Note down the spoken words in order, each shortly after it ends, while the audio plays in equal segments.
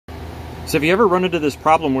So have you ever run into this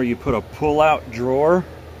problem where you put a pull-out drawer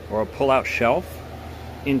or a pull-out shelf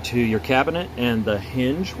into your cabinet and the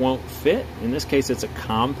hinge won't fit? In this case, it's a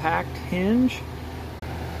compact hinge.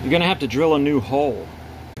 You're gonna have to drill a new hole.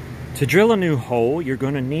 To drill a new hole, you're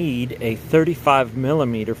gonna need a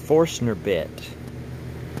 35mm Forstner bit,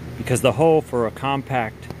 because the hole for a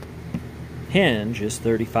compact hinge is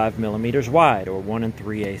 35mm wide, or 1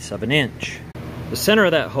 3/8 of an inch. The center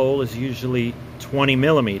of that hole is usually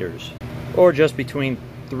 20mm, or just between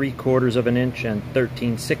 3/4 of an inch and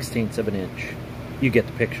 13/16 of an inch. You get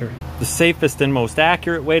the picture. The safest and most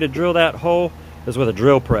accurate way to drill that hole is with a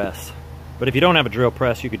drill press. But if you don't have a drill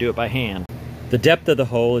press, you could do it by hand. The depth of the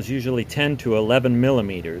hole is usually 10 to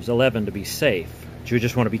 11mm, 11 to be safe. But you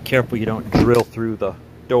just want to be careful you don't drill through the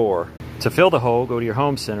door. To fill the hole, go to your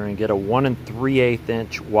home center and get a 1 3/8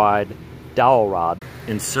 inch wide dowel rod.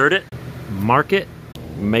 Insert it, mark it,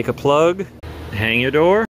 make a plug, hang your door.